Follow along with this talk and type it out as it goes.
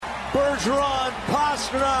Bergeron,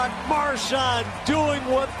 Pastrnak, Marchand doing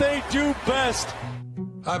what they do best.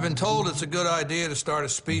 I've been told it's a good idea to start a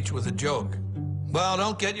speech with a joke. Well,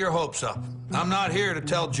 don't get your hopes up. I'm not here to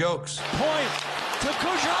tell jokes. Point to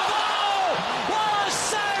Kucherov. What a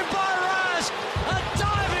save by Rask! A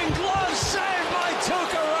diving glove save by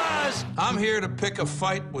Tuukka Rask. I'm here to pick a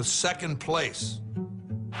fight with second place.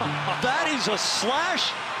 That is a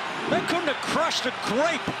slash. They couldn't have crushed a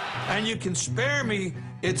grape. And you can spare me,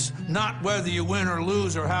 it's not whether you win or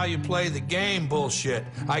lose or how you play the game bullshit.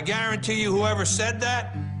 I guarantee you whoever said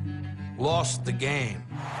that lost the game.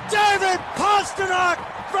 David Pastrnak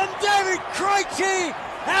from David Krejci,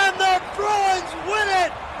 and the Bruins win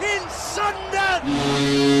it in sudden death.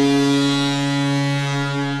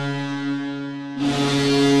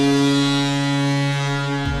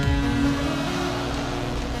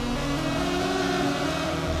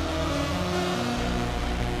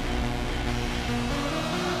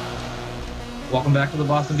 Welcome back to the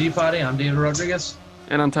Boston Beat Party. I'm David Rodriguez.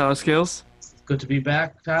 And I'm Tyler Scales. Good to be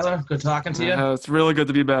back, Tyler. Good talking to you. It's really good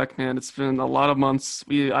to be back, man. It's been a lot of months.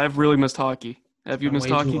 I've really missed hockey. Have you missed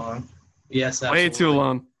hockey? Too long. Yes, absolutely. Way too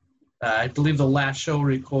long. I believe the last show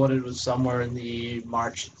recorded was somewhere in the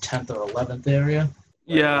March 10th or 11th area.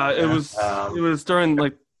 Yeah, it was during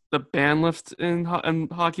like the ban lift in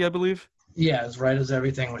hockey, I believe. Yeah, it was right as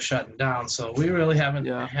everything was shutting down. So we really haven't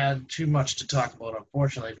had too much to talk about,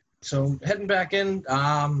 unfortunately. So heading back in,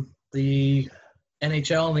 the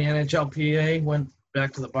NHL and the NHLPA went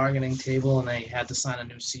back to the bargaining table, and they had to sign a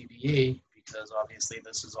new CBA because obviously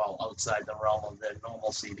this is all outside the realm of their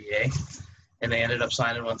normal CBA. And they ended up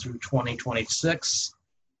signing one through 2026,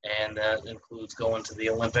 and that includes going to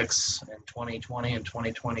the Olympics in 2020 and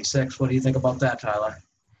 2026. What do you think about that, Tyler?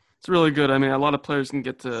 It's really good. I mean, a lot of players can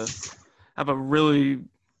get to have a really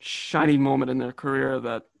shiny moment in their career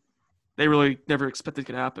that they really never expected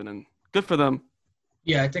could happen, and good for them.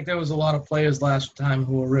 Yeah, I think there was a lot of players last time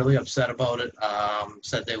who were really upset about it,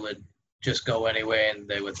 said they would just go anyway, and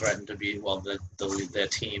they would threaten to be, their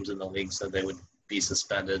teams in the league said they would be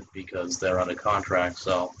suspended because they're under contract.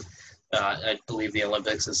 So I believe the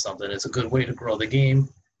Olympics is something. It's a good way to grow the game.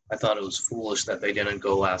 I thought it was foolish that they didn't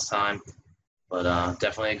go last time, but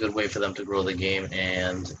definitely a good way for them to grow the game,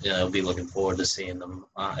 and I'll be looking forward to seeing them,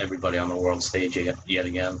 everybody on the world stage yet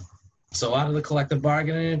again. So out of the collective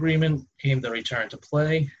bargaining agreement came the return to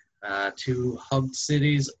play. 2 hub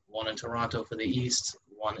cities, one in Toronto for the East,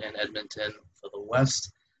 one in Edmonton for the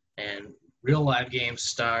West. And real live games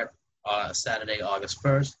start Saturday, August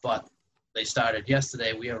 1st, but they started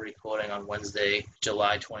yesterday. We are recording on Wednesday,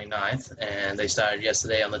 July 29th, and they started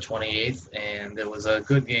yesterday on the 28th. And there was a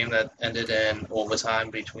good game that ended in overtime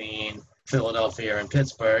between Philadelphia and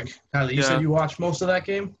Pittsburgh. Tyler, you said you watched most of that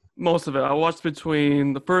game? Most of it. I watched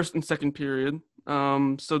between the first and second period.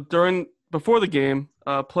 Before the game,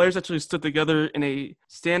 players actually stood together in a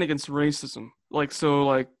stand against racism.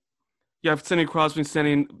 You have Sidney Crosby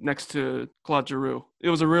standing next to Claude Giroux. It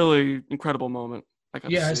was a really incredible moment.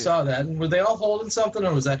 I saw that. Were they all holding something,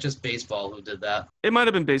 or was that just baseball who did that? It might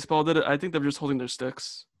have been baseball did it. I think they were just holding their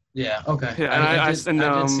sticks. Yeah, okay. Yeah, I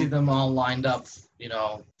did see them all lined up,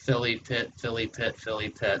 Philly, Pitt, Philly, Pitt, Philly,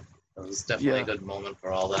 Pitt. It was definitely a good moment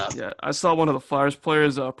for all that. Yeah, I saw one of the Flyers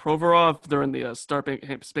players, Provorov, during the Star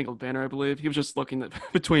Spangled Banner, I believe. He was just looking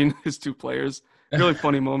between his 2 players. Really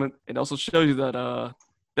funny moment. It also shows you that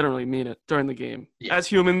they don't really mean it during the game. Yeah. As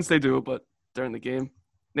humans, they do, but during the game,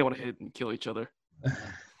 they want to hit and kill each other.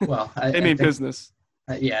 Well, they mean business.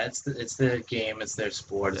 It's their game, it's their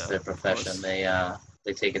sport, it's their profession.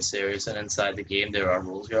 They take it serious, and inside the game, there are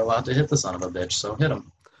rules. You're allowed to hit the son of a bitch, so hit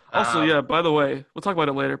him. Also, by the way, we'll talk about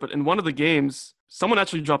it later, but in one of the games, someone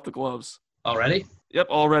actually dropped the gloves. Already? Yep,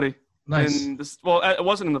 already. Nice. It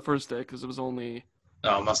wasn't in the first day because it was only...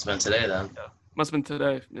 Oh, it must have been today then. Yeah, must have been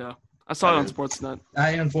today, yeah. I saw it on Sportsnet. I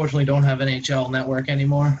unfortunately don't have NHL Network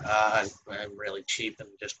anymore. I'm really cheap and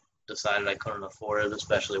just decided I couldn't afford it,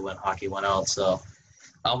 especially when hockey went out. So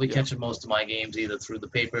I'll be catching most of my games either through the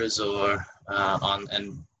papers or on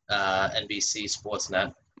NBC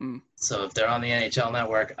Sportsnet. So if they're on the NHL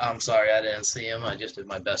Network, I'm sorry I didn't see them. I just did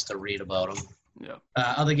my best to read about them. Yeah.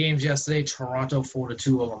 Other games yesterday: Toronto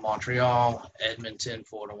 4-2 over Montreal, Edmonton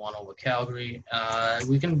 4-1 over Calgary. I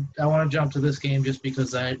want to jump to this game just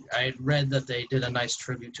because I read that they did a nice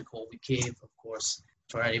tribute to Colby Cave. Of course,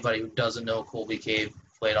 for anybody who doesn't know, Colby Cave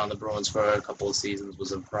played on the Bruins for a couple of seasons,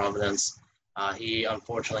 was in Providence. He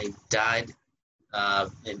unfortunately died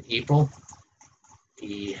in April.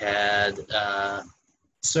 He had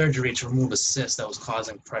surgery to remove a cyst that was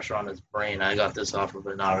causing pressure on his brain. I got this off of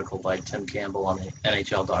an article by Tim Campbell on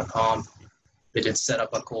NHL.com. They did set up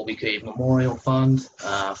a Colby Cave Memorial Fund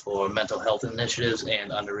for mental health initiatives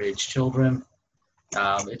and underage children.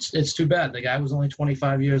 It's too bad. The guy was only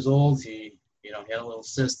 25 years old. He had a little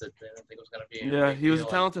cyst that they didn't think it was going to be. Yeah, he was a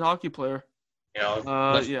talented hockey player.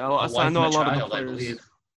 Left Yeah, a I know a wife lot and of a the child, I players. believe.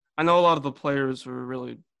 I know a lot of the players were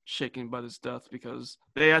really shaken by this death because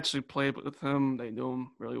they actually played with him. They knew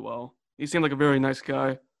him really well. He seemed like a very nice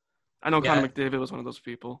guy. I know Yeah. Connor McDavid was one of those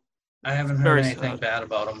people. I haven't heard Very anything sad. bad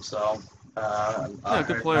about him, so I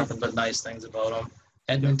good heard player. nothing but nice things about him.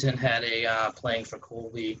 Edmonton had a playing for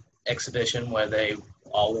Colby exhibition where they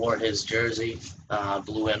all wore his jersey,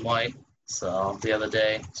 blue and white. So the other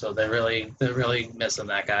day, so they're really missing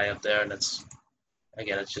that guy up there, and it's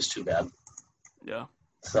just too bad. Yeah.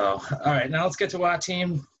 So all right, now let's get to our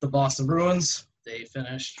team, the Boston Bruins.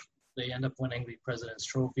 They end up winning the President's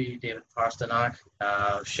Trophy. David Pastrnak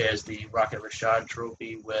shares the Rocket Richard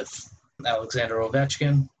Trophy with Alexander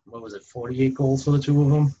Ovechkin. What was it, 48 goals for the two of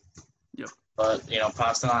them? Yep. But,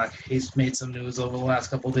 Pastrnak, he's made some news over the last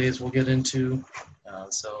couple of days we'll get into.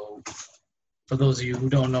 So for those of you who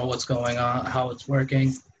don't know what's going on, how it's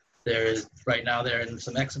working, right now they're in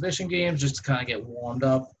some exhibition games just to kind of get warmed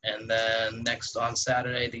up. And then next on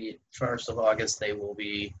Saturday, the 1st of August, they will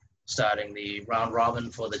be starting the round robin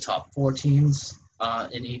for the top 4 teams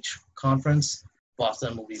in each conference.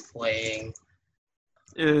 Boston will be playing.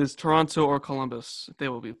 Is Toronto or Columbus they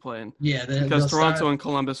will be playing? Yeah, because Toronto and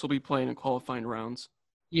Columbus will be playing in qualifying rounds.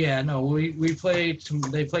 Yeah, no, we play.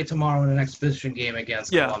 They play tomorrow in an exhibition game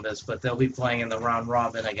against Columbus, but they'll be playing in the round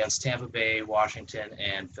robin against Tampa Bay, Washington,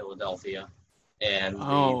 and Philadelphia. And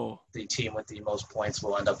the team with the most points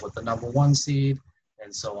will end up with the number 1 seed,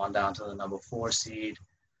 and so on down to the number 4 seed.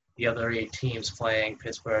 The other 8 teams playing: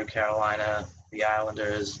 Pittsburgh, Carolina, the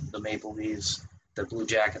Islanders, the Maple Leafs, the Blue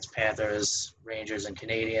Jackets, Panthers, Rangers, and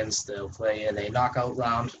Canadiens. They'll play in a knockout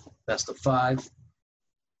round, best of 5.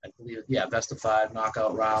 I believe, best of 5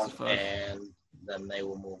 knockout round, and then they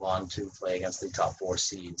will move on to play against the top 4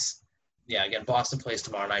 seeds. Yeah, again, Boston plays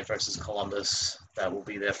tomorrow night versus Columbus. That will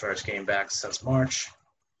be their first game back since March.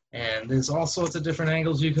 And there's all sorts of different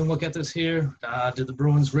angles you can look at this here. Did the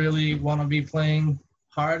Bruins really want to be playing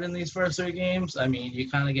hard in these first 3 games? I mean, you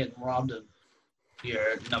kind of get robbed of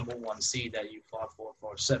your number 1 seed that you fought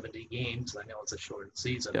for 70 games. I know it's a shortened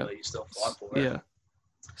season, but you still fought for it. Yeah.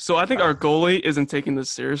 So I think our goalie isn't taking this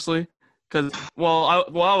seriously because while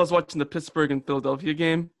I was watching the Pittsburgh and Philadelphia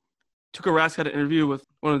game, Tuukka Rask had an interview with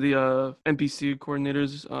one of the NBC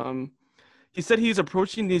coordinators. He said he's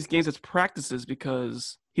approaching these games as practices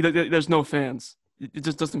because there's no fans. It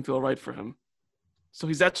just doesn't feel right for him. So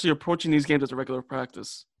he's actually approaching these games as a regular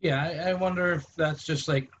practice. Yeah, I wonder if that's just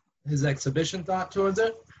like his exhibition thought towards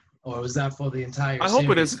it, or was that for the entire series? I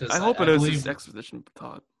hope it is his exhibition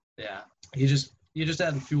thought. Yeah, you're just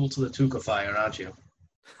adding fuel to the Tuukka fire, aren't you?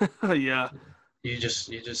 Yeah. You're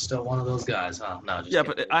just still one of those guys, huh? No, just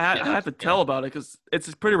but I have to tell about it because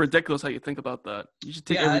it's pretty ridiculous how you think about that. You should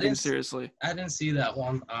take everything seriously. I didn't see that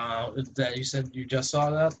one. That you said you just saw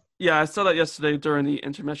that? Yeah, I saw that yesterday during the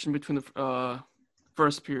intermission between the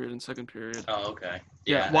first period and second period. Oh, okay.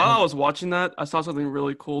 Yeah. While I was watching that, I saw something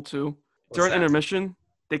really cool too. During intermission,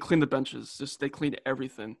 they cleaned the benches. They cleaned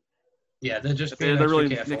everything. Yeah, they're really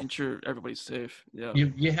careful. making sure everybody's safe. Yeah.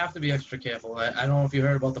 You have to be extra careful. I don't know if you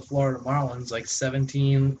heard about the Florida Marlins, like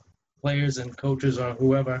 17 players and coaches or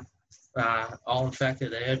whoever, all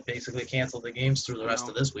infected. They had basically canceled the games through the rest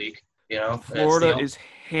of this week. Florida is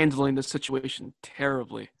handling the situation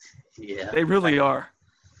terribly. Yeah. They really are.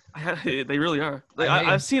 They really are. Like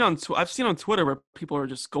I've seen on Twitter where people are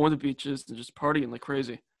just going to beaches and just partying like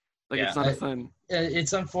crazy. It's not a thing.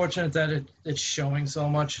 It's unfortunate that it's showing so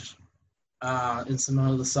much in some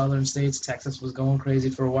of the southern states. Texas was going crazy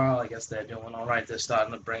for a while. I guess they're doing all right. They're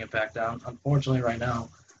starting to bring it back down. Unfortunately, right now,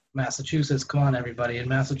 Massachusetts, come on, everybody in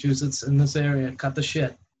Massachusetts, in this area, cut the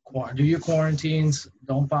shit. Do your quarantines.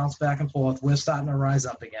 Don't bounce back and forth. We're starting to rise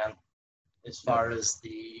up again as far as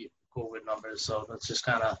the COVID numbers. So let's just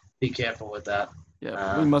kind of be careful with that.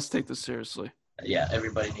 Yeah, we must take this seriously. Yeah,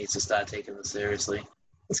 everybody needs to start taking this seriously.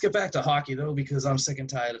 Let's get back to hockey, though, because I'm sick and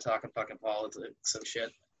tired of talking fucking politics and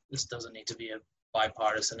shit. This doesn't need to be a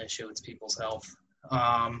bipartisan issue. It's people's health.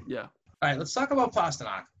 Yeah. All right, let's talk about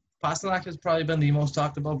Pastrnak. Pastrnak has probably been the most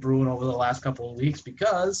talked about Bruin over the last couple of weeks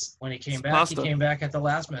because when he came back at the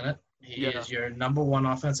last minute. He is your number 1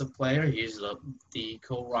 offensive player. He's the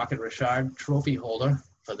Rocket Richard Trophy holder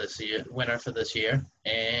for this year, winner for this year.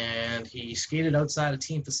 And he skated outside of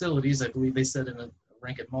team facilities. I believe they said in a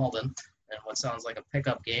rink at Malden, in what sounds like a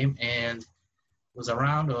pickup game, and was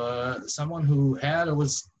around someone who had or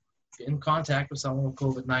was in contact with someone with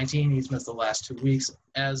COVID-19. He's missed the last 2 weeks,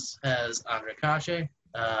 as has Andre Kashe.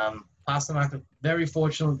 Pasternak, very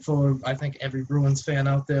fortunate for, I think, every Bruins fan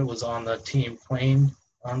out there, was on the team plane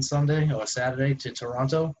on Sunday or Saturday to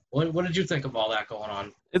Toronto. What did you think of all that going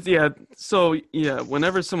on?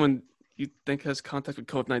 Whenever someone you think has contact with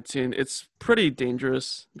COVID-19, it's pretty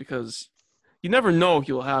dangerous because you never know if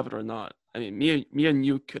you'll have it or not. I mean, me and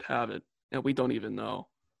you could have it, and we don't even know.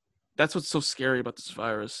 That's what's so scary about this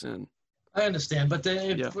virus. And I understand, but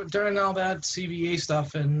during all that CBA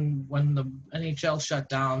stuff and when the NHL shut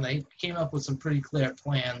down, they came up with some pretty clear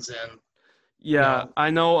plans. And I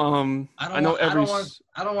know. I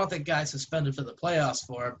don't want the guy suspended for the playoffs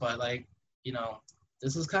for it, but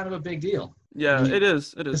this is kind of a big deal. Yeah, it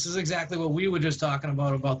is. This is exactly what we were just talking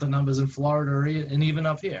about the numbers in Florida and even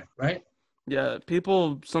up here, right? Yeah,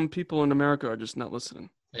 some people in America are just not listening.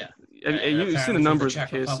 Yeah, you've seen the numbers of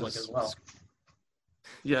cases cases as well.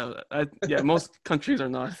 Yeah, most countries are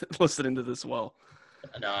not listening to this well.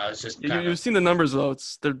 No, I was just. You've seen the numbers though;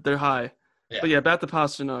 they're high. Yeah. But back to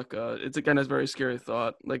Pasternak. It's again a very scary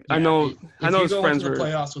thought. Like yeah, I know if his friends were. If you go into the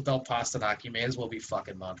playoffs without Pasternak, you may as well be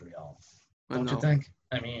fucking Montreal. Don't you think?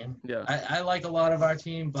 I mean, yeah. I like a lot of our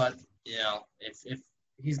team, but if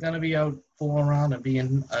he's gonna be out fooling around and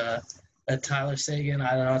being a Tyler Seguin,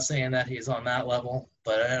 I'm not saying that he's on that level,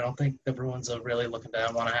 but I don't think the Bruins are really looking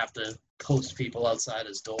to want to have to post people outside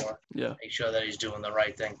his door. Yeah. Make sure that he's doing the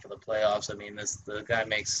right thing for the playoffs. I mean, the guy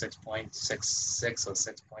makes $6.66 or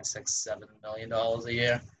 $6.67 million a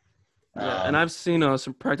year. Yeah, and I've seen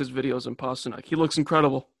some practice videos in Pasternak. He looks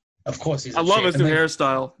incredible. Of course, he's. I love his new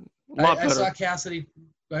hairstyle. A lot better. I saw Cassidy.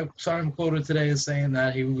 I saw him quoted today as saying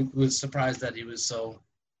that he was surprised that he was so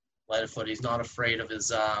light-footed. He's not afraid of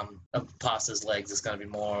his of Pasta's legs. It's going to be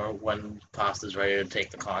more when Pasta's ready to take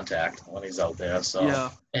the contact when he's out there. So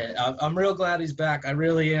yeah, and I'm real glad he's back. I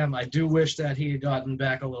really am. I do wish that he had gotten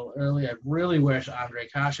back a little early. I really wish Andre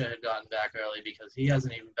Kasha had gotten back early because he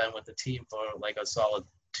hasn't even been with the team for like a solid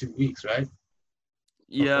 2 weeks, right?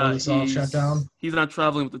 Yeah, he's all shut down. He's not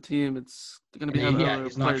traveling with the team. It's going to be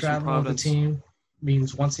he's not traveling with the team.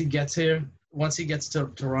 Means once he gets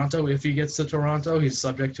to Toronto, if he gets to Toronto, he's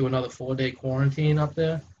subject to another 4-day quarantine up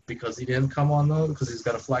there because he didn't come on though because he's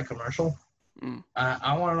got to fly commercial.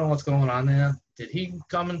 I want to know what's going on there. Did he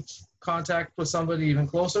come in contact with somebody even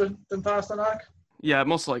closer than Pasternak? Yeah,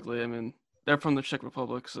 most likely. I mean, they're from the Czech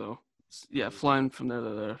Republic, so flying from there to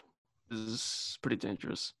there is pretty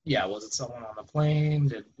dangerous. Yeah, was it someone on the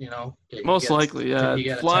plane? Most likely, yeah.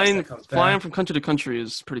 Flying from country to country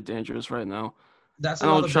is pretty dangerous right now. That's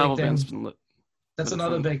another big thing. That's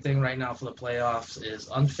another big thing right now for the playoffs is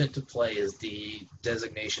unfit to play is the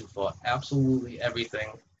designation for absolutely everything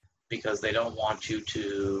because they don't want you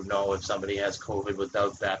to know if somebody has COVID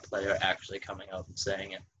without that player actually coming out and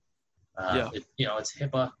saying it. It's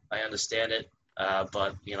HIPAA. I understand it.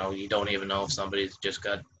 But you don't even know if somebody's just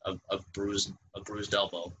got a bruised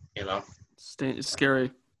elbow. It's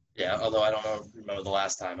scary. Yeah, although I don't remember the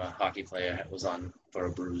last time a hockey player was on for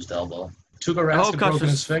a bruised elbow. Tuukka Rask broken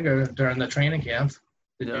his finger during the training camp.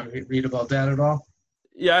 Did you read about that at all?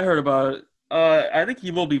 Yeah, I heard about it. I think he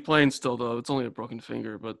will be playing still, though. It's only a broken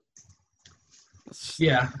finger, but.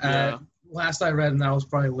 Last I read, and that was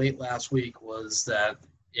probably late last week, was that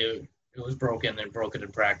it was broken and broken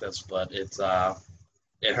in practice, but it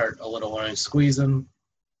hurt a little when he squeezed him.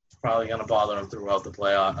 It's probably going to bother him throughout the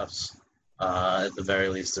playoffs, at the very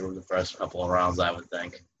least through the first couple of rounds, I would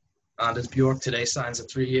think. Anders Bjork today signs a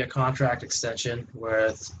 3-year contract extension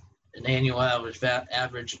with an annual average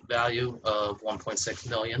value of $1.6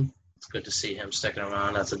 million. It's good to see him sticking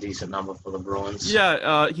around. That's a decent number for the Bruins.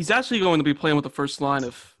 Yeah, he's actually going to be playing with the first line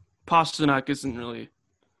if Pasternak isn't really.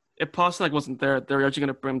 If Pasternak wasn't there, they're actually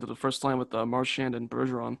going to bring him to the first line with Marchand and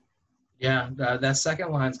Bergeron. Yeah, that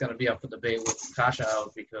second line is going to be up for debate with Kasha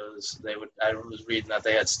out because I was reading that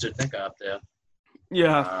they had Studnicka up there.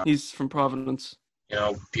 Yeah, he's from Providence.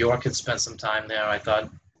 Bjork had spent some time there. I thought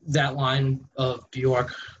that line of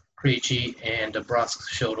Bjork, Krejci, and DeBrusk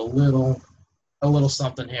showed a little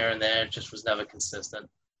something here and there. It just was never consistent.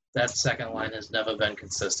 That second line has never been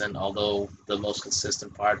consistent, although the most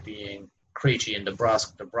consistent part being Krejci and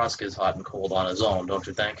DeBrusk. DeBrusk is hot and cold on his own, don't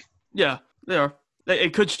you think? Yeah, they are.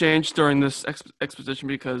 It could change during this exposition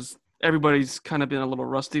because everybody's kind of been a little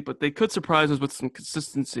rusty, but they could surprise us with some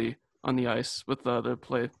consistency on the ice with their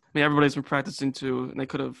play. I mean, everybody's been practicing too, and they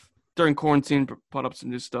could have, during quarantine, put up some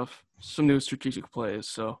new stuff, some new strategic plays.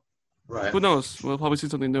 So, right. Who knows? We'll probably see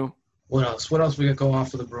something new. What else? What else we got going on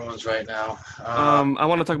for the Bruins right now? I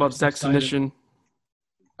want to talk about Zach Senyshyn.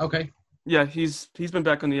 Okay. Yeah, he's been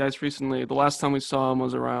back on the ice recently. The last time we saw him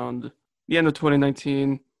was around the end of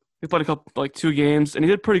 2019. He played a couple, like 2 games, and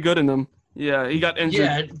he did pretty good in them. Yeah, he got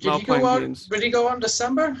injured Yeah, while playing games. did he go out in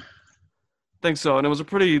December? Think so, and it was a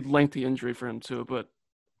pretty lengthy injury for him too. But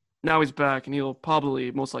now he's back, and he'll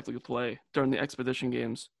probably most likely play during the expedition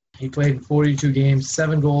games. He played in 42 games,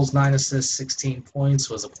 7 goals, 9 assists, 16 points,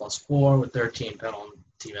 was a +4 with 13 penalty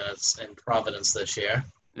minutes in Providence this year.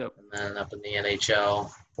 Yep. And then up in the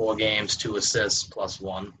NHL, 4 games, 2 assists,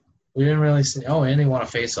 +1. We didn't really see. Oh, and he won a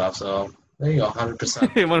faceoff, so there you go,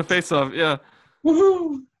 100%. He won a face-off, yeah.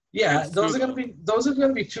 Woohoo! Yeah, That's those true, are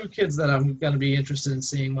gonna be 2 kids that I'm gonna be interested in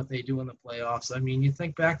seeing what they do in the playoffs. I mean, you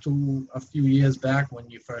think back to a few years back when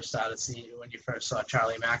you first saw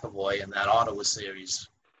Charlie McAvoy in that Ottawa series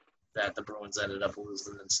that the Bruins ended up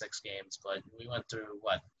losing in 6 games. But we went through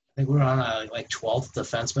I think we were on a 12th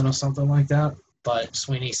defenseman or something like that. But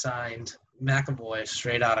Sweeney signed McAvoy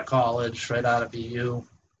straight out of college, straight out of BU,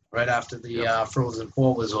 right after the Frozen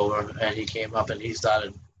Four was over, and he came up and he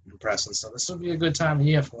started impressing. So this will be a good time of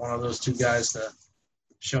year for one of those 2 guys to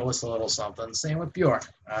show us a little something. Same with Bjork.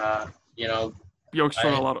 Bjork's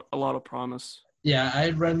showing a lot of promise. Yeah, I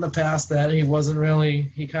had read in the past that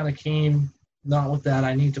he kind of came not with that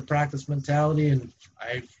I need to practice mentality, and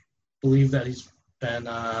I believe that he's been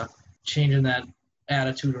changing that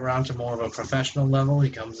attitude around to more of a professional level. He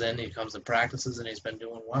comes to practices, and he's been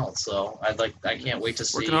doing well. So I can't wait to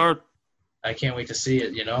see. Working hard. I can't wait to see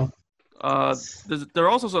it. There are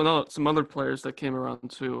also some other players that came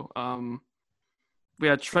around too. We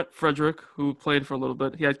had Trent Frederick, who played for a little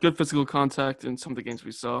bit. He had good physical contact in some of the games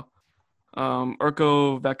we saw.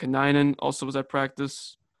 Urko Vakanainen also was at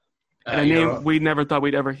practice. And a name we never thought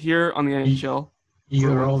we'd ever hear on the NHL.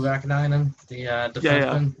 Euro Vakanainen, the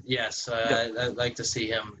defenseman. Yeah. Yes, I'd like to see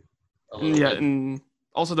him a little bit. And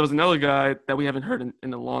also there was another guy that we haven't heard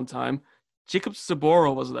in a long time. Jacob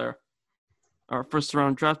Saboro was there. Our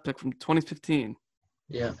first-round draft pick from 2015.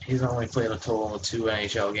 Yeah, he's only played a total of 2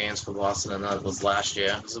 NHL games for Boston, and that was last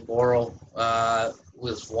year. Zaboro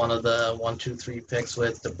was one of the 1, 2, 3 picks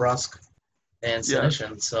with DeBrusk and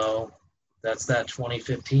Senyshyn. So that's that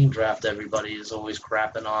 2015 draft everybody is always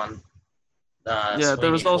crapping on.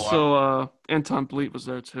 There was also Anton Bleet was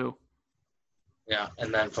there too. Yeah,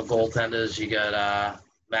 and then for goaltenders, you got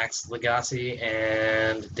Max Legassi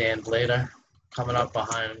and Dan Blader coming up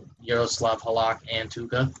behind Yaroslav Halak and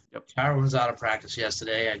Tuukka. Yep. Tara was out of practice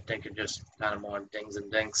yesterday. I think it just kind of more dings and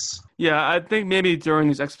dinks. Yeah, I think maybe during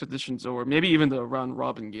these expeditions or maybe even the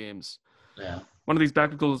round-robin games. Yeah. One of these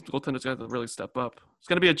backup goaltenders got to really step up. It's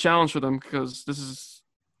going to be a challenge for them because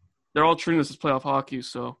they're all treating this as playoff hockey,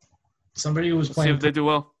 so somebody who was playing see if they do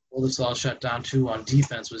well. Well, this all shut down too on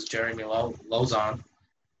defense was Jeremy Lauzon.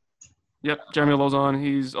 Yep, Jeremy Lauzon.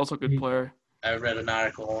 He's also a good player. I read an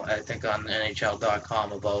article, I think, on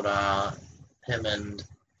NHL.com about him and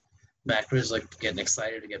Matt Grizzly getting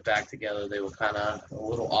excited to get back together. They were kind of a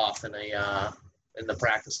little off in the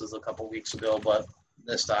practices a couple weeks ago, but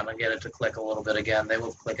they're starting to get it to click a little bit again. They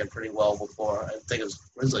were clicking pretty well before. I think it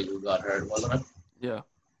was Grizzly who got hurt, wasn't it? Yeah.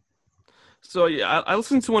 So, yeah, I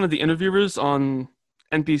listened to one of the interviewers on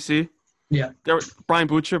NBC. Yeah. Brian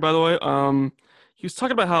Butcher, by the way. He was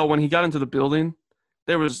talking about how when he got into the building,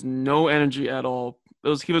 there was no energy at all.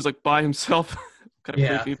 He was like by himself. Kind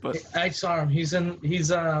of creepy, but I saw him. He's in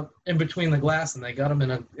between the glass, and they got him in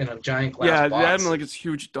a giant glass box. They had him in like this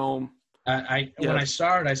huge dome. When I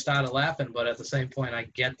saw it, I started laughing, but at the same point, I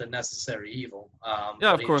get the necessary evil.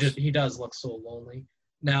 Of course. He does look so lonely.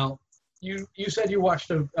 Now, you said you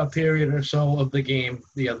watched a period or so of the game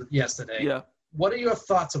yesterday. Yeah. What are your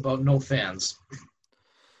thoughts about no fans?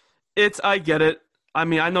 I get it. I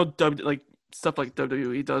mean, I know stuff like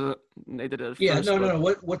WWE does it. And they did it.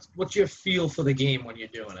 No. What's your feel for the game when you're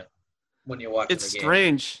doing it? When you're watching the game? It's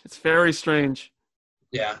strange. It's very strange.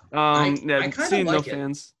 Yeah. I kind of like it.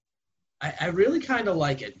 Fans. I really kind of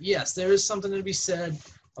like it. Yes, there is something to be said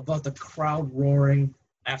about the crowd roaring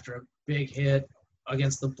after a big hit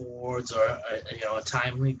against the boards or a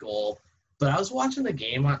timely goal. But I was watching the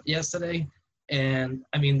game yesterday, and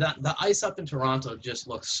I mean the ice up in Toronto just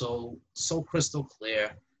looks so crystal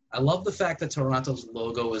clear. I love the fact that Toronto's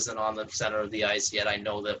logo isn't on the center of the ice yet. I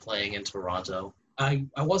know they're playing in Toronto. I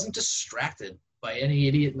wasn't distracted by any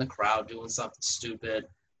idiot in the crowd doing something stupid.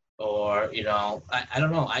 Or, I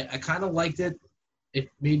don't know. I kind of liked it.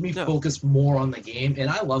 It made me focus more on the game. And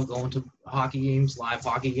I love going to hockey games, live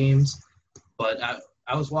hockey games. But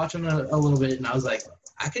I was watching a little bit, and I was like,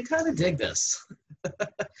 I could kind of dig this.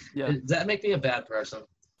 Yeah. Does that make me a bad person?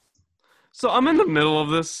 So I'm in the middle of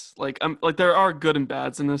this. There are good and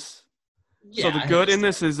bads in this. Yeah, so the good in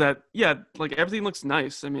this is that, everything looks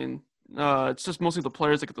nice. I mean, it's just mostly the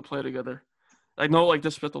players that get to play together. I know,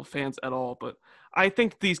 disrespectful fans at all, but I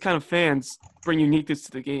think these kind of fans bring uniqueness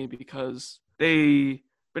to the game because they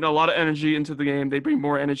bring a lot of energy into the game. They bring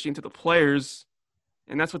more energy into the players,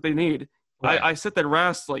 and that's what they need. Right. I said that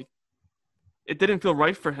Rast, like, it didn't feel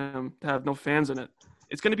right for him to have no fans in it.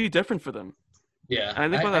 It's going to be different for them. Yeah. And I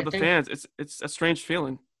think without the fans, it's a strange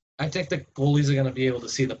feeling. I think the goalies are going to be able to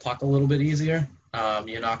see the puck a little bit easier.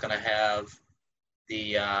 You're not going to have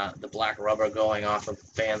the black rubber going off of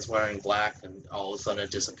fans wearing black, and all of a sudden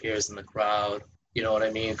it disappears in the crowd. You know what I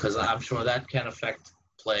mean? Because I'm sure that can affect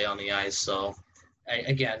play on the ice. So,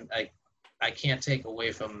 I can't take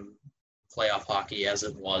away from playoff hockey as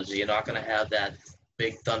it was. You're not going to have that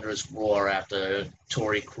big thunderous roar after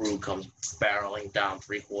Torrey Krug comes barreling down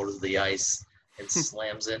 3/4 of the ice and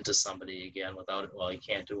slams into somebody again without it. Well, he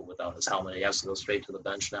can't do it without his helmet. He has to go straight to the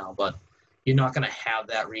bench now. But you're not going to have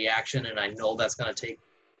that reaction, and I know that's going to take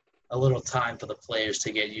a little time for the players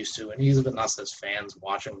to get used to, and even us as fans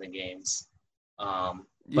watching the games.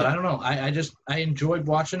 But I don't know. I enjoyed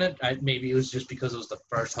watching it. Maybe it was just because it was the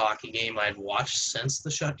first hockey game I'd watched since the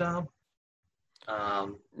shutdown.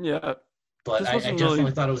 But I definitely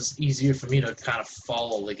thought it was easier for me to kind of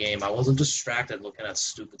follow the game. I wasn't distracted looking at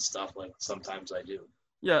stupid stuff like sometimes I do.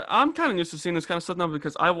 Yeah, I'm kind of used to seeing this kind of stuff now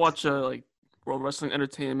because I watch like World Wrestling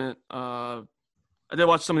Entertainment. I did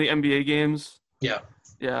watch some of the NBA games. Yeah.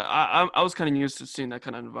 Yeah, I was kind of used to seeing that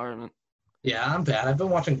kind of environment. Yeah, I'm bad. I've been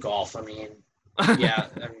watching golf. I mean, yeah,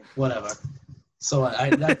 whatever. So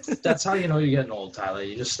that's how you know you're getting old, Tyler.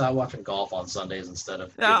 You just start watching golf on Sundays instead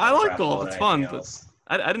of. Yeah, I like golf. It's fun, but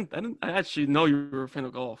I actually know you were a fan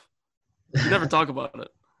of golf. You never talk about it.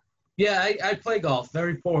 Yeah, I play golf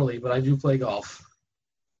very poorly, but I do play golf.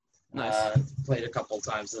 Nice. Played a couple of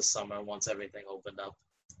times this summer once everything opened up,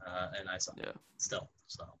 and I saw still.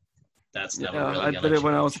 So that's never really I did it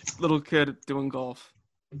when I was a little kid doing golf.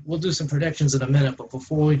 We'll do some predictions in a minute, but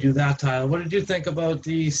before we do that, Tyler, what did you think about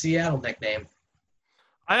the Seattle nickname?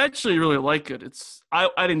 I actually really like it.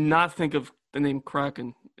 I did not think of the name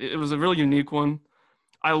Kraken. It was a really unique one.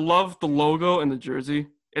 I love the logo and the jersey.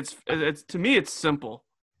 It's to me it's simple.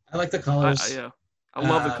 I like the colors. I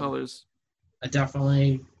love the colors. I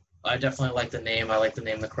definitely like the name. I like the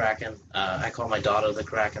name the Kraken. I call my daughter the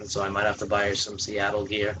Kraken, so I might have to buy her some Seattle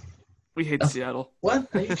gear. We hate Seattle. What?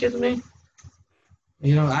 Are you kidding me?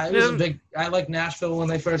 You know, I like Nashville when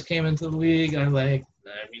they first came into the league.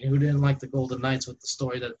 Who didn't like the Golden Knights with the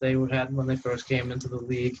story that they had when they first came into the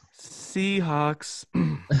league? Seahawks.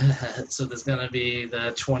 So there's going to be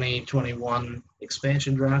the 2021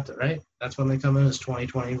 expansion draft, right? That's when they come in, is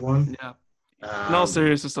 2021. Yeah. In all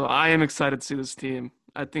seriousness, though, I am excited to see this team.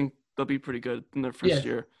 I think they'll be pretty good in their first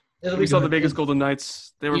year. We saw the Vegas Golden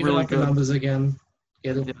Knights. They were really good. The numbers again.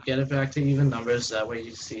 Get it back to even numbers. That way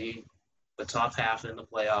you see the top half in the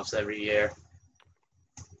playoffs every year.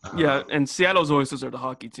 And Seattle's always deserved a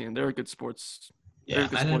hockey team. They're a good sports. Yeah,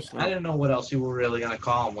 I didn't know what else you were really going to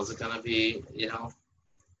call them. Was it going to be,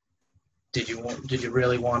 did you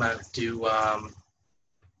really want to do, I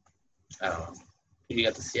don't know. You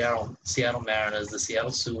got the Seattle Mariners, the Seattle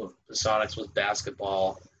Sonics was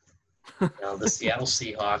basketball, the Seattle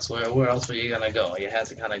Seahawks. Where else were you going to go? You had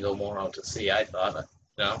to kind of go more out to sea, I thought.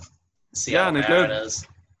 Seattle Mariners.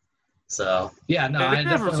 So, I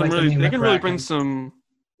definitely like they can really bring some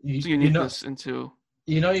uniqueness into.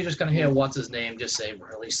 You're just going to hear what's his name just say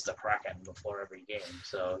release the Kraken before every game.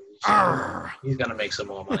 So he's going to make some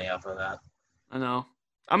more money off of that. I know.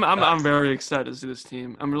 I'm very excited to see this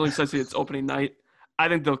team. I'm really excited to see its opening night. I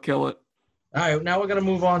think they'll kill it. All right, now we're going to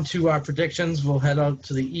move on to our predictions. We'll head out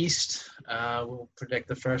to the East. We'll predict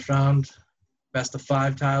the first round. Best of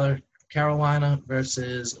 5, Tyler. Carolina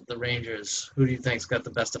versus the Rangers. Who do you think's got the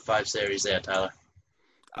best of 5 series there, Tyler?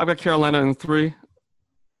 I've got Carolina in 3.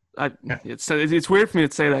 It's weird for me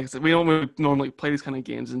to say that because we don't normally play these kind of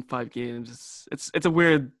games in 5 games. It's a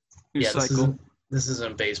weird cycle. This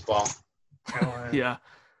isn't baseball. Carolina.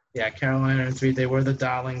 Yeah, Carolina in 3. They were the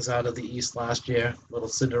darlings out of the East last year. Little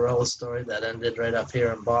Cinderella story that ended right up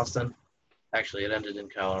here in Boston. Actually, it ended in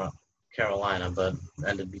Carolina, but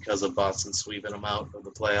ended because of Boston sweeping them out of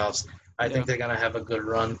the playoffs. I think they're going to have a good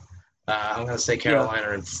run. I'm going to say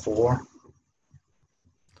Carolina in 4.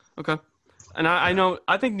 Okay. And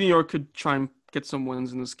I think New York could try and get some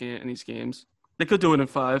wins in these games. They could do it in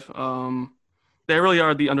 5. They really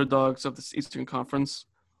are the underdogs of this Eastern Conference.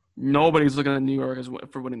 Nobody's looking at New York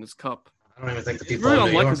for winning this cup. I don't even think the people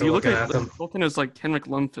in New York are looking at them. Goaltenders like Henrik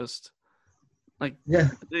Lundqvist.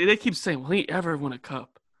 They keep saying, will he ever win a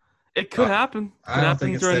cup? It could happen. I don't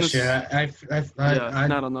think it's this year. I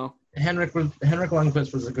don't know. Henrik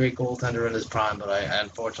Lundqvist was a great goaltender in his prime, but I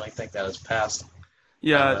unfortunately think that has passed.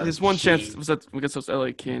 Yeah, his one chance was against those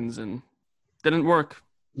LA Kings, and Didn't work.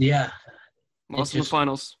 Yeah. Lost in the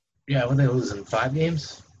finals. Yeah, were they losing 5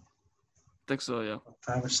 games? I think so, yeah.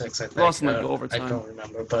 5 or 6, I think. Lost in I like don't- overtime. I don't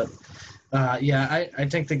remember, but I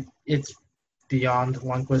think that it's beyond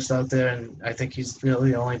Lundqvist out there, and I think he's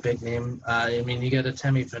really the only big name. I mean, you get a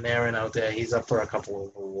Temi Panarin out there. He's up for a couple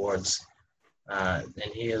of awards, and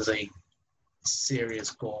he is a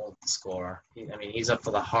serious goal scorer. He's up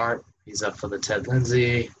for the Hart. He's up for the Ted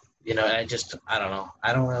Lindsay. I don't know.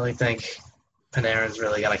 I don't really think Panarin's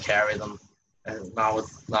really going to carry them, and not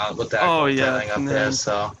with that goaltending up there.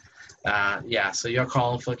 So, so you're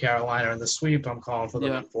calling for Carolina in the sweep. I'm calling for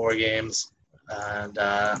them in 4 games. And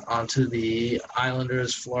on to the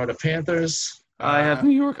Islanders, Florida Panthers. I have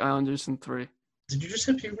New York Islanders in 3. Did you just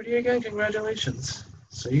hit puberty again? Congratulations.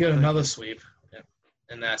 So you got another sweep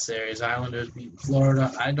in that series. Islanders beat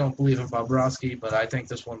Florida. I don't believe in Bobrovsky, but I think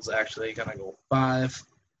this one's actually going to go 5.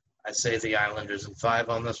 I say the Islanders in 5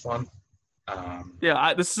 on this one.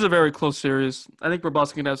 This is a very close series. I think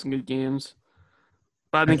Bobrovsky can have some good games,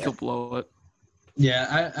 but I think he'll blow it.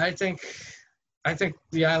 Yeah, I think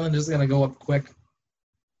the Islanders are going to go up quick,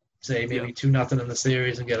 say maybe 2-0 in the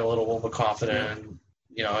series and get a little overconfident.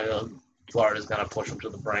 And, Florida's going to push them to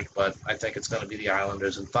the brink, but I think it's going to be the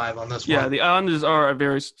Islanders in 5 on this one. Yeah, the Islanders are a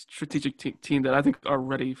very strategic team that I think are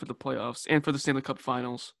ready for the playoffs and for the Stanley Cup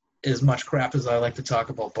Finals. As much crap as I like to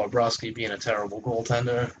talk about Bobrovsky being a terrible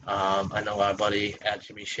goaltender, I know our buddy at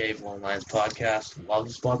Jimmy Shave, Lone Lions Podcast,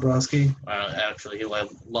 loves Bobrovsky. Actually, he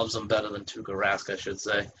loves him better than Tuukka Rask, I should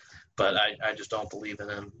say. But I just don't believe in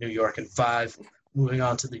him. New York in 5. Moving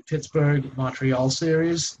on to the Pittsburgh-Montreal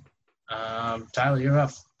series. Tyler, you're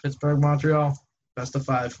up. Pittsburgh-Montreal, best of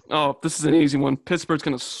 5. Oh, this is an easy one. Pittsburgh's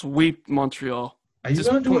going to sweep Montreal. Are you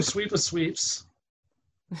going to do a sweep of sweeps?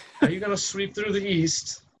 Are you going to sweep through the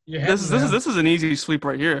East? This is an easy sweep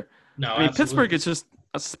right here. No, Pittsburgh is just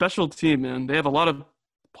a special team, man. They have a lot of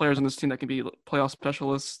players on this team that can be playoff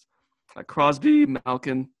specialists, like Crosby,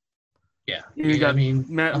 Malkin. Yeah. You got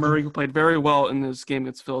Matt Murray, who played very well in this game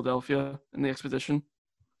against Philadelphia in the Expedition.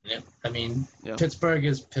 Yeah. Pittsburgh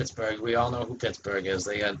is Pittsburgh. We all know who Pittsburgh is.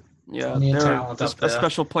 They got plenty of they're talent up there. A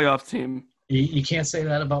special playoff team. You can't say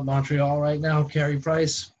that about Montreal right now. Carey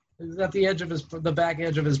Price is at the back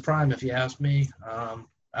edge of his prime, if you ask me.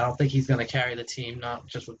 I don't think he's going to carry the team, not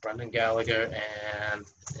just with Brendan Gallagher and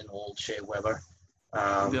an old Shea Weber.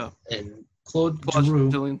 And Claude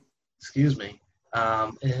Giroux. Excuse me.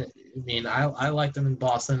 I liked him in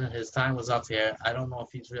Boston, and his time was up here. I don't know if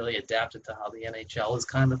he's really adapted to how the NHL is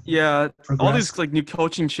kind of progressed. All these new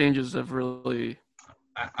coaching changes have really.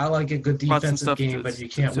 I like a good defensive game, but you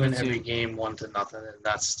can't win every game 1-0, and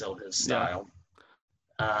that's still his style.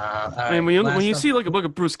 When you see a look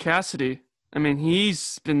at Bruce Cassidy,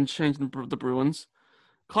 he's been changing the Bruins.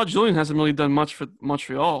 Claude Julien hasn't really done much for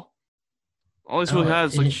Montreal. All he's really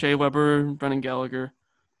has is Shea Weber, Brendan Gallagher.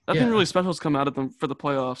 Nothing really special has come out of them for the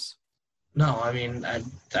playoffs. No, I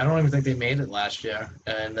don't even think they made it last year,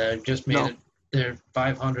 and they just made it. They're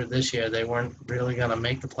 500 this year. They weren't really going to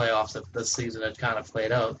make the playoffs if this season had kind of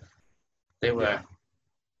played out. They were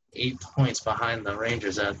 8 points behind the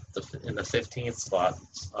Rangers in the 15th spot.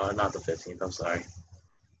 Not the 15th, I'm sorry.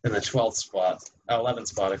 In the 12th spot. 11th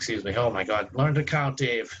spot, excuse me. Oh, my God. Learn to count,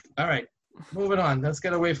 Dave. All right, moving on. Let's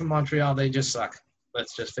get away from Montreal. They just suck.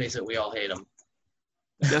 Let's just face it. We all hate them.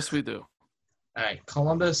 Yes, we do. All right,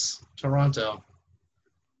 Columbus, Toronto.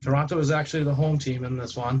 Toronto is actually the home team in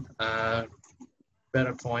this one.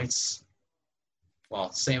 Better points.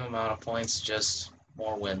 Well, same amount of points, just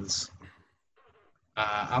more wins.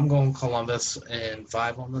 I'm going Columbus in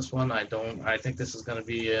 5 on this one. I think this is going to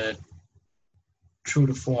be a true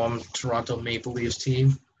to form Toronto Maple Leafs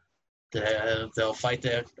team. They'll fight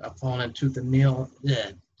their opponent tooth and nail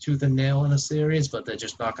in a series, but they're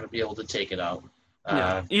just not going to be able to take it out.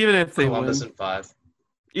 Even if they Columbus win. in 5.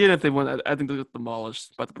 Even if they win, I think they'll get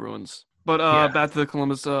demolished by the Bruins. But back to the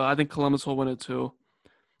Columbus, I think Columbus will win it too.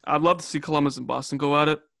 I'd love to see Columbus and Boston go at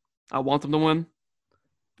it. I want them to win.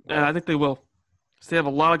 And I think they will. Because they have a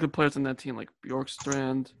lot of good players on that team, like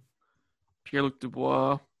Bjorkstrand, Pierre-Luc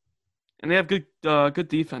Dubois. And they have good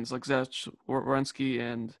defense, like Zach Werenski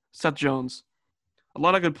and Seth Jones. A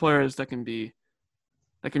lot of good players that can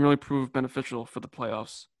really prove beneficial for the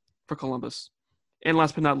playoffs for Columbus. And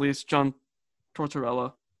last but not least, John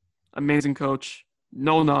Tortorella. Amazing coach.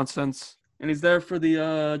 No nonsense. And he's there for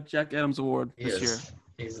the Jack Adams Award this year.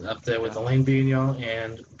 He's up there with Alain Vigneault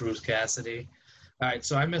and Bruce Cassidy. All right,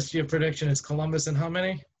 so I missed your prediction. It's Columbus in how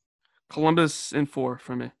many? Columbus in 4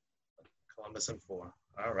 for me. Columbus in 4.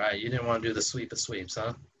 All right, you didn't want to do the sweep of sweeps,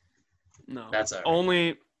 huh? No. That's all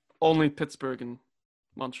right. Only Pittsburgh and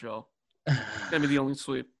Montreal. It's going to be the only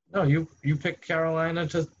sweep. No, you picked Carolina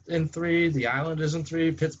in 3, the Islanders in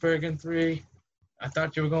 3, Pittsburgh in 3. I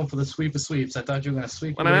thought you were going for the sweep of sweeps. I thought you were going to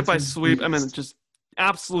sweep. When I meant by sweep, I meant just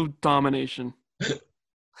absolute domination.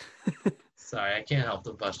 Sorry, I can't help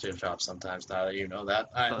but bust your chops sometimes, Tyler. You know that.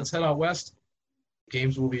 All right, let's head out west.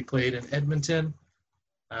 Games will be played in Edmonton.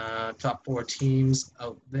 Top 4 teams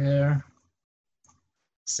out there.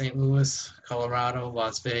 St. Louis, Colorado,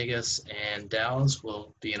 Las Vegas, and Dallas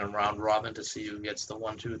will be in a round robin to see who gets the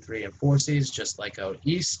 1, 2, 3, and 4 seeds, just like out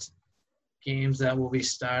east. Games that will be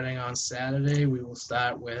starting on Saturday. We will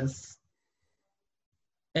start with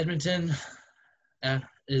Edmonton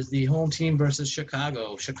is the home team versus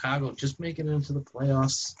Chicago. Chicago just making it into the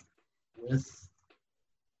playoffs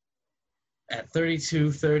at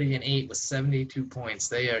 32, 30, and 8 with 72 points.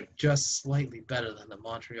 They are just slightly better than the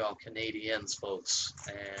Montreal Canadiens, folks.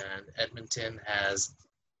 And Edmonton has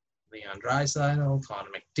Leon Draisaitl, Connor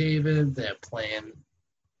McDavid. They're playing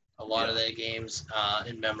a lot of their games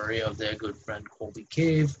in memory of their good friend Colby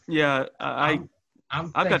Cave. Yeah, I'm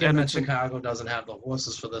I've got thinking that Edmonton. Chicago doesn't have the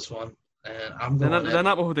horses for this one. And I'm They're going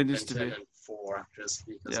not what they used to be. Edmonton in 4, just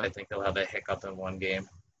because I think they'll have a hiccup in one game.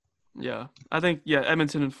 Yeah, I think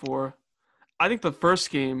Edmonton in 4. I think the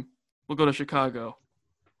first game will go to Chicago,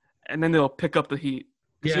 and then they'll pick up the heat.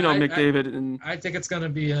 Because McDavid and I think it's going to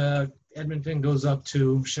be Edmonton goes up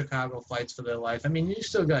to Chicago, fights for their life. I mean, you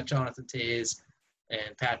still got Jonathan Toews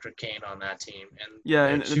and Patrick Kane on that team, and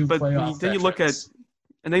then you look at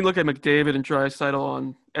McDavid and Draisaitl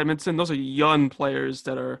on Edmonton. Those are young players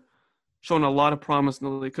that are showing a lot of promise in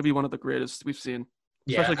the league. Could be one of the greatest we've seen,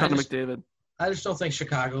 especially Connor McDavid. I just don't think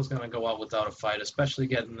Chicago's going to go out without a fight, especially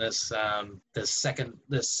getting this second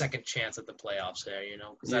chance at the playoffs there.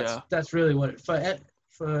 Because that's really what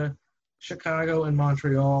for Chicago and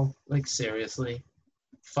Montreal. Like seriously,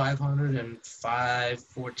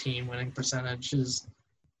 505-14 winning percentages.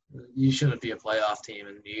 You shouldn't be a playoff team,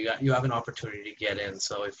 and you have an opportunity to get in.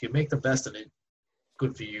 So if you make the best of it,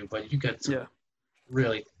 good for you. But you got some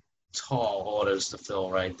really tall orders to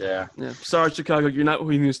fill right there. Yeah, sorry, Chicago, you're not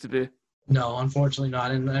who you used to be. No, unfortunately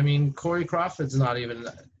not. And I mean, Corey Crawford's not even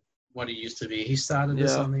what he used to be. He started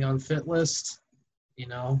this on the unfit list. He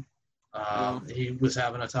was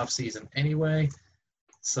having a tough season anyway.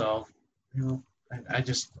 So,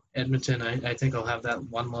 Edmonton, I think I'll have that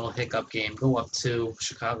one little hiccup game. Go up to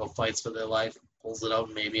Chicago, fights for their life, pulls it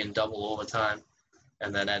out maybe in double overtime,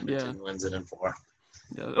 and then Edmonton wins it in 4.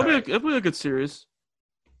 Yeah, it'll be a good series.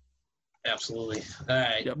 Absolutely. All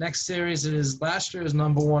right. Yep. Next series is last year's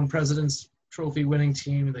number 1 President's Trophy winning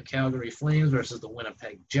team, the Calgary Flames versus the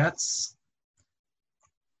Winnipeg Jets.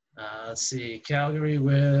 Let's see. Calgary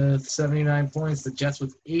with 79 points, the Jets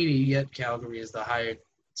with 80, yet Calgary is the higher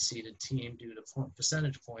seeded team due to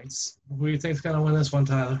percentage points. Who do you think is going to win this one,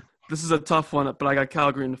 Tyler? This is a tough one, but I got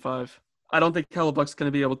Calgary in 5. I don't think Hellebuck's going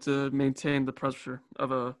to be able to maintain the pressure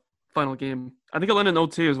of a final game. I think he'll end in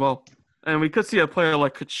OT as well. And we could see a player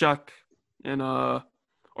like Tkachuk and or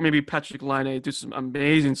maybe Patrick Laine do some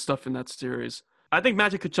amazing stuff in that series. I think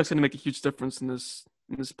Magic Tkachuk's going to make a huge difference in this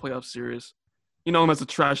playoff series. You know him as a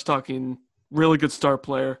trash-talking, really good star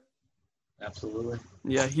player. Absolutely.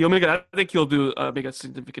 Yeah, I think he'll make a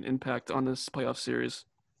significant impact on this playoff series.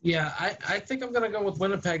 Yeah, I think I'm going to go with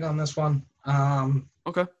Winnipeg on this one.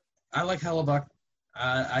 Okay. I like Hellebuck.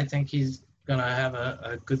 I think he's going to have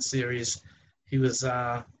a good series. He was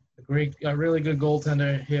a really good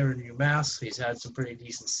goaltender here in UMass. He's had some pretty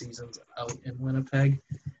decent seasons out in Winnipeg.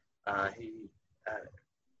 I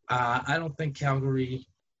don't think Calgary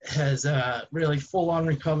has really full-on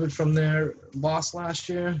recovered from their loss last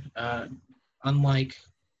year. Unlike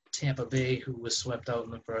Tampa Bay, who was swept out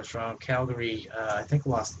in the first round, Calgary, I think,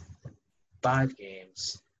 lost 5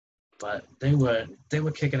 games. But they were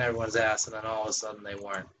kicking everyone's ass, and then all of a sudden they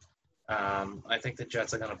weren't. I think the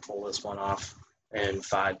Jets are going to pull this one off in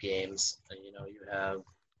 5 games. And, you have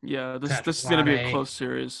this is going to be a close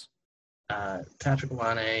series. Patrick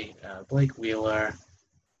Laine, Blake Wheeler.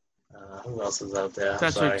 Who else is out there?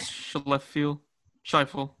 Patrick Scheifele,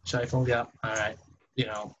 yeah. All right.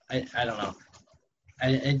 I don't know.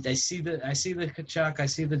 I see the Tkachuk. I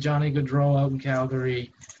see the Johnny Gaudreau out in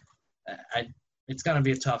Calgary. It's gonna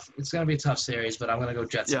be a tough series, but I'm gonna go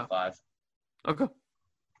Jets in 5. Okay.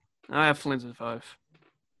 I have Flames in 5.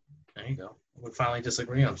 There you go. We finally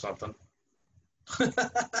disagree on something.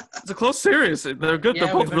 It's a close series. They're good.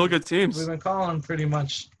 They're both really good teams. We've been calling pretty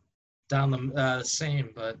much down the same,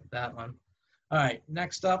 but that one. All right.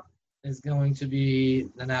 Next up is going to be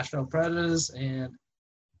the Nashville Predators and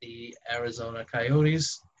the Arizona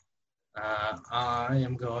Coyotes. I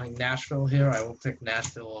am going Nashville here. I will pick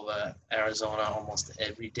Nashville over Arizona almost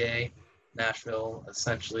every day. Nashville,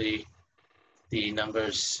 essentially the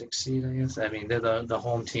number 6 seed, I guess. I mean, they're the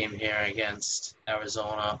home team here against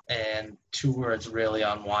Arizona. And 2 words really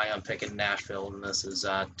on why I'm picking Nashville, and this is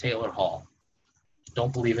Taylor Hall.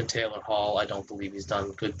 Don't believe in Taylor Hall. I don't believe he's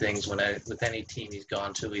done good things with any team he's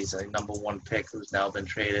gone to. He's a number 1 pick who's now been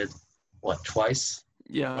traded, twice?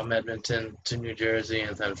 Yeah. From Edmonton to New Jersey,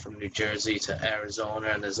 and then from New Jersey to Arizona.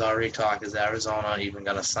 And there's already talk, is Arizona even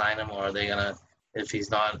going to sign him, or are they going to, if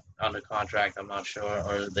he's not under contract, I'm not sure,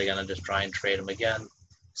 or are they going to just try and trade him again,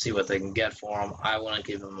 see what they can get for him? I want to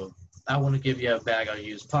give you a bag of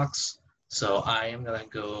used pucks, so I am going to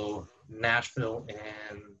go Nashville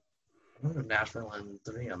and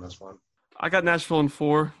 3 on this one. I got Nashville in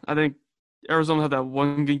 4. I think Arizona had that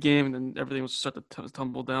one good game, and then everything was start to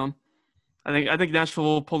tumble down. I think Nashville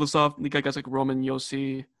will pull this off. They got guys like Roman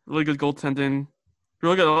Yossi, really good goaltending,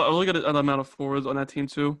 really good amount of forwards on that team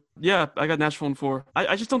too. Yeah, I got Nashville in 4.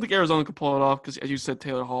 I just don't think Arizona could pull it off because, as you said,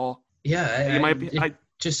 Taylor Hall. Yeah, it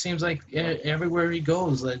just seems like everywhere he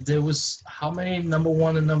goes, like there was how many number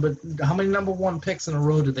one picks in a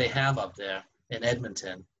row did they have up there in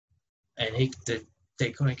Edmonton, and they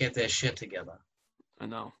couldn't get their shit together. I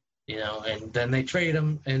know. And then they trade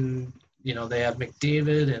him, and they have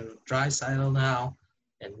McDavid and Draisaitl now,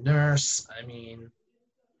 and Nurse. I mean,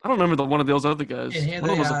 I don't remember one of those other guys. And here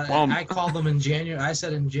was a bum. I called them in January. I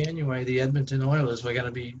said in January the Edmonton Oilers were going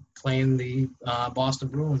to be playing the Boston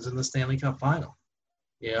Bruins in the Stanley Cup Final.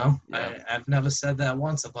 Yeah. I've never said that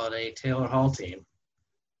once about a Taylor Hall team.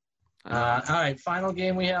 All right, final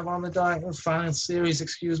game we have on the docket. Final series,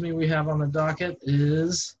 we have on the docket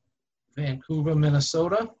is Vancouver,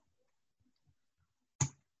 Minnesota.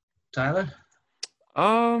 Tyler?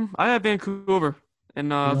 I have Vancouver in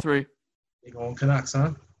 3. You're going Canucks,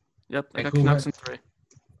 huh? Yep, I got Canucks in 3.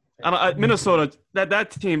 Minnesota,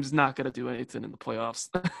 that team's not going to do anything in the playoffs.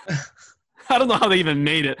 I don't know how they even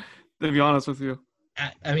made it, to be honest with you.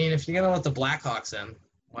 I mean, if you're going to let the Blackhawks in,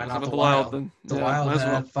 why not the Wild? Then, the Wild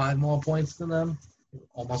had 5 more points than them,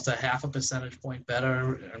 almost a half a percentage point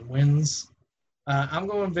better in wins. I'm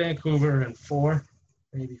going Vancouver in 4,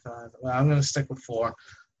 maybe 5. Well, I'm going to stick with 4.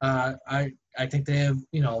 I think they have,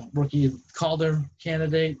 rookie Calder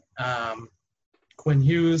candidate, Quinn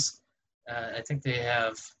Hughes. I think they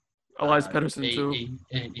have Elias Pettersson too.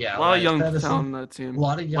 A lot of young talent on that team. A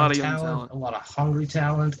lot of young talent, a lot of hungry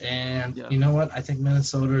talent, and you know what? I think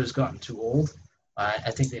Minnesota has gotten too old.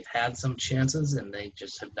 I think they've had some chances, and they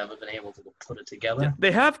just have never been able to put it together. Yeah,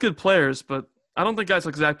 they have good players, but I don't think guys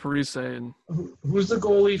like Zach Parise and who's the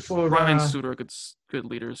goalie for Ryan Suter are good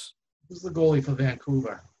leaders. Who's the goalie for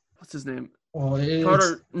Vancouver? What's his name? Well,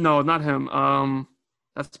 Carter. No, not him.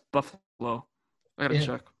 That's Buffalo. I gotta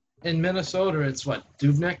check. In Minnesota, it's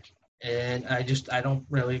Dubnyk, and I don't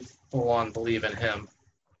really full on believe in him.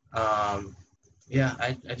 I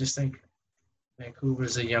just think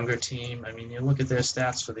Vancouver's a younger team. I mean, you look at their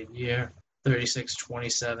stats for the year: 36,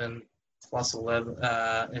 27, plus 11.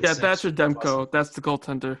 Thatcher Demko. That's the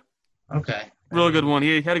goaltender. Okay. Really good one.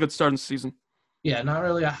 He had a good start in the season. Yeah, not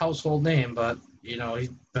really a household name, but he's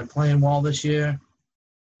been playing well this year.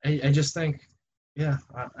 I just think,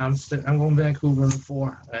 I'm going Vancouver in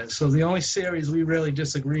 4. So the only series we really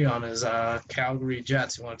disagree on is Calgary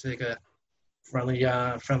Jets. You want to take a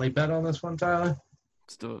friendly bet on this one, Tyler?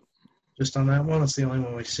 Let's do it. Just on that one? It's the only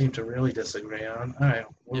one we seem to really disagree on. All right,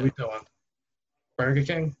 what are we doing? Burger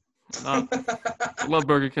King? I love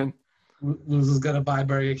Burger King. Losers got to buy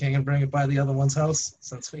Burger King and bring it by the other one's house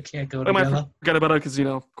since we can't go together. I might forget about it because,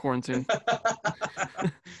 quarantine.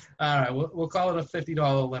 All right, we'll call it a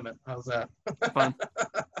 $50 limit. How's that? Fine.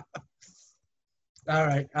 All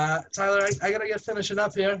right. Tyler, I got to get finishing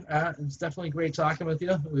up here. It's definitely great talking with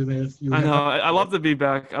you. We made a few. I know. I love to be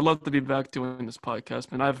back. I love to be back doing this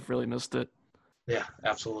podcast, man. I've really missed it. Yeah,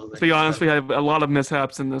 absolutely. To be honest, we had a lot of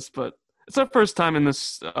mishaps in this, but it's our first time in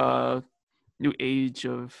this new age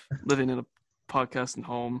of living in a podcasting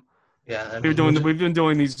home. Yeah. We've been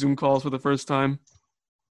doing these Zoom calls for the first time.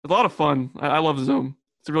 It's a lot of fun. I love Zoom.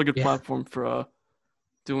 It's a really good platform for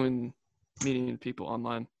meeting people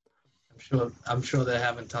online. I'm sure they're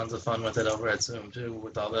having tons of fun with it over at Zoom too,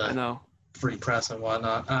 with all the free press and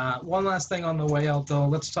whatnot. One last thing on the way out though.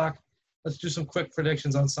 Let's do some quick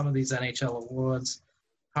predictions on some of these NHL awards.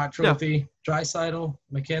 Hart Trophy, Draisaitl,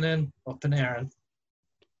 McKinnon, or Panarin.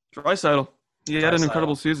 Draisaitl. He had an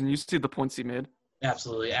incredible season. You see the points he made.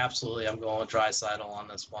 Absolutely. I'm going with Draisaitl on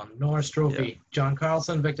this one. Norris Trophy, John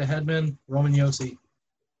Carlson, Victor Hedman, Roman Yossi.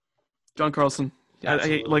 John Carlson.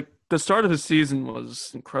 The start of his season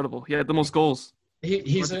was incredible. He had the most goals.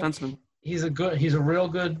 He's a real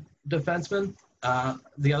good defenseman.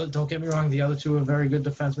 Don't get me wrong, the other two are very good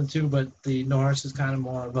defensemen too, but the Norris is kind of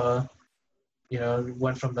more of a,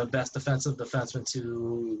 went from the best defensive defenseman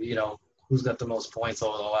to, who's got the most points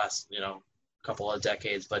over the last, couple of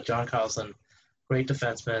decades. But John Carlson, great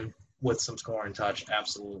defenseman with some scoring touch.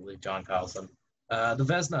 Absolutely, John Carlson. The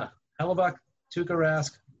Vezina, Hellebuck, Tuukka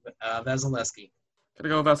Rask, Vasilevsky. Gotta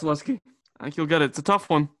go Vasilevsky. I think you'll get it. It's a tough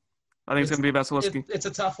one. I think it's going to be Vasilevsky. It's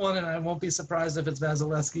a tough one, and I won't be surprised if it's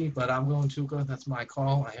Vasilevsky, but I'm going Tuukka. That's my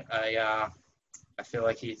call. I feel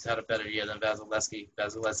like he's had a better year than Vasilevsky.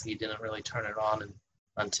 Vasilevsky didn't really turn it on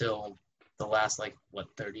until the last,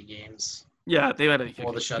 30 games. Yeah, they had a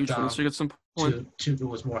before the huge shutdown. at some point. Tuukka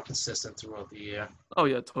was more consistent throughout the year. Oh,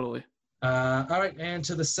 yeah, totally. All right, and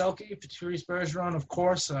to the Selke, Patrice Bergeron, of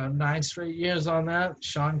course, 9 straight years on that.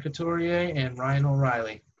 Sean Couturier and Ryan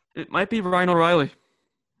O'Reilly. It might be Ryan O'Reilly.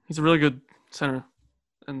 He's a really good center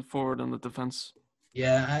and forward on the defense.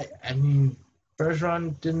 Yeah, I mean,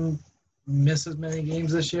 Bergeron didn't miss as many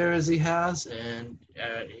games this year as he has, and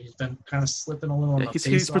he's been kind of slipping a little on the face.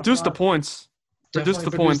 He's produced the points. Produced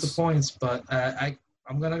the points, but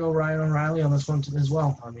I'm going to go Ryan O'Reilly on this one as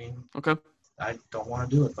well. I mean, okay. I don't want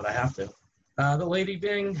to do it, but I have to. The Lady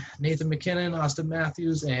Bing, Nathan McKinnon, Austin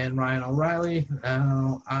Matthews, and Ryan O'Reilly.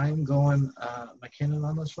 I'm going McKinnon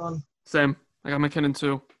on this one. Same. I got McKinnon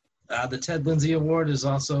too. The Ted Lindsay Award is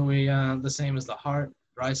also the same as the Hart.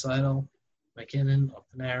 Draisaitl, McKinnon, or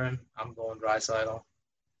Panarin. I'm going Draisaitl.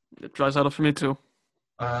 Draisaitl for me too.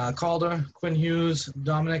 Calder, Quinn Hughes,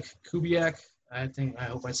 Dominic Kubiak. I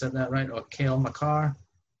hope I said that right. Or Cale Makar.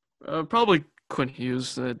 Probably Quinn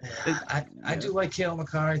Hughes. I do like Cale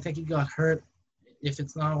Makar. I think he got hurt. If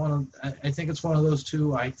it's not I think it's one of those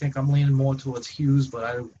two. I think I'm leaning more towards Hughes, but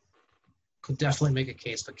I could definitely make a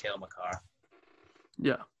case for Cale Makar.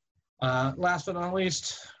 Yeah. Last but not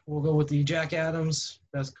least, we'll go with the Jack Adams,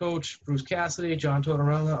 best coach, Bruce Cassidy, John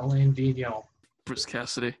Tortorella, Alain Vigneault. Bruce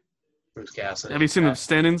Cassidy. Have you seen the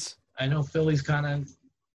standings? I know Philly's kind of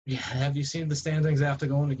 – yeah, have you seen the standings after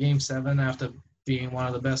going to Game 7 after being one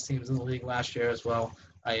of the best teams in the league last year as well?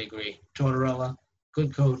 I agree. Tortorella,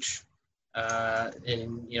 good coach.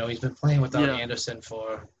 And, he's been playing without Anderson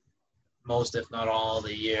for most, if not all, of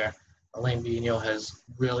the year. Alain Vigneault has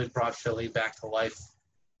really brought Philly back to life.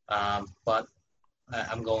 But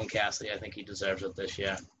I'm going Cassidy. I think he deserves it this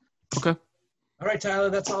year. Okay. All right, Tyler,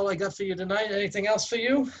 that's all I got for you tonight. Anything else for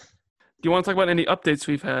you? Do you want to talk about any updates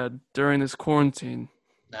we've had during this quarantine?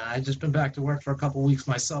 Nah, I've just been back to work for a couple weeks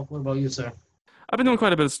myself. What about you, sir? I've been doing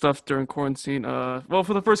quite a bit of stuff during quarantine. Well,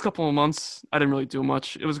 for the first couple of months, I didn't really do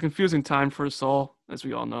much. It was a confusing time for us all, as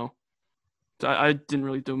we all know. So I didn't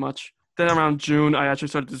really do much. Then around June, I actually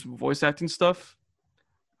started this voice acting stuff.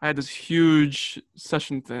 I had this huge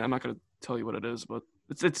session thing. I'm not going to tell you what it is, but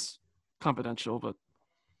it's confidential. But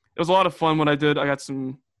it was a lot of fun when I did. I got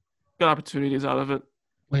some good opportunities out of it.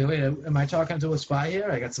 Wait, am I talking to a spy here?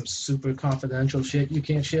 I got some super confidential shit you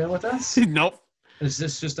can't share with us? Nope. Is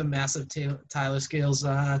this just a massive Tyler Scales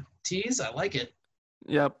tease? I like it.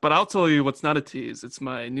 Yeah, but I'll tell you what's not a tease. It's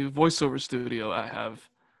my new voiceover studio I have.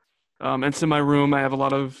 It's in my room. I have a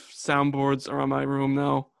lot of soundboards around my room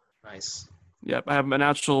now. Nice. Yep, I have an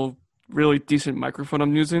actual really decent microphone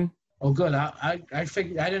I'm using. Oh, good. I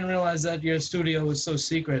figured I didn't realize that your studio was so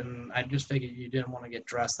secret, and I just figured you didn't want to get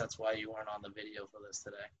dressed. That's why you weren't on the video for this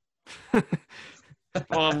today.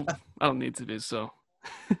 Well, I don't need to be, so.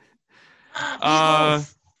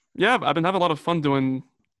 Yeah, I've been having a lot of fun doing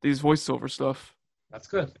these voiceover stuff. That's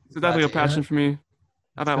good. It's definitely a passion for me.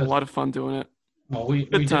 I've had a lot of fun doing it. Well,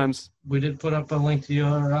 good times. We did put up a link to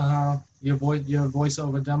your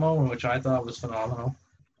voiceover demo, which I thought was phenomenal.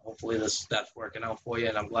 Hopefully that's working out for you,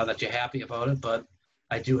 and I'm glad that you're happy about it. But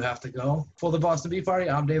I do have to go. For the Boston Beef Party,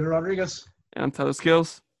 I'm David Rodriguez. And I'm Tyler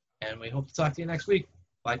Scales. And we hope to talk to you next week.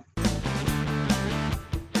 Bye.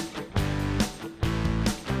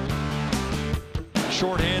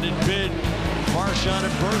 Short-handed bid. Marchand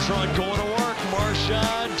and Bergeron going to work.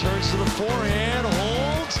 Marchand turns to the forehand,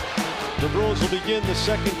 holds. The Bruins will begin the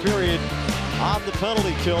second period on the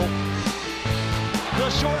penalty kill. The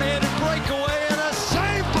short-handed breakaway and a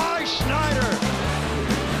save by Schneider.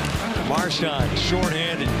 Marchand,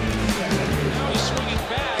 short-handed. Now he's swinging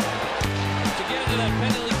back to get into that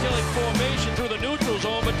penalty-killing formation through the neutral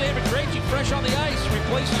zone, but David Krejci, fresh on the ice,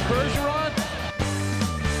 replaces Bergeron.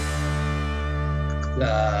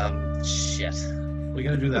 Shit. We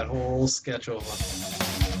gotta do that whole sketch over.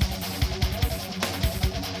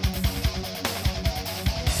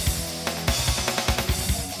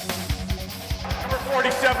 Number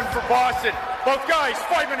 47 for Boston. Both guys,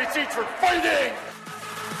 5 minutes each for fighting.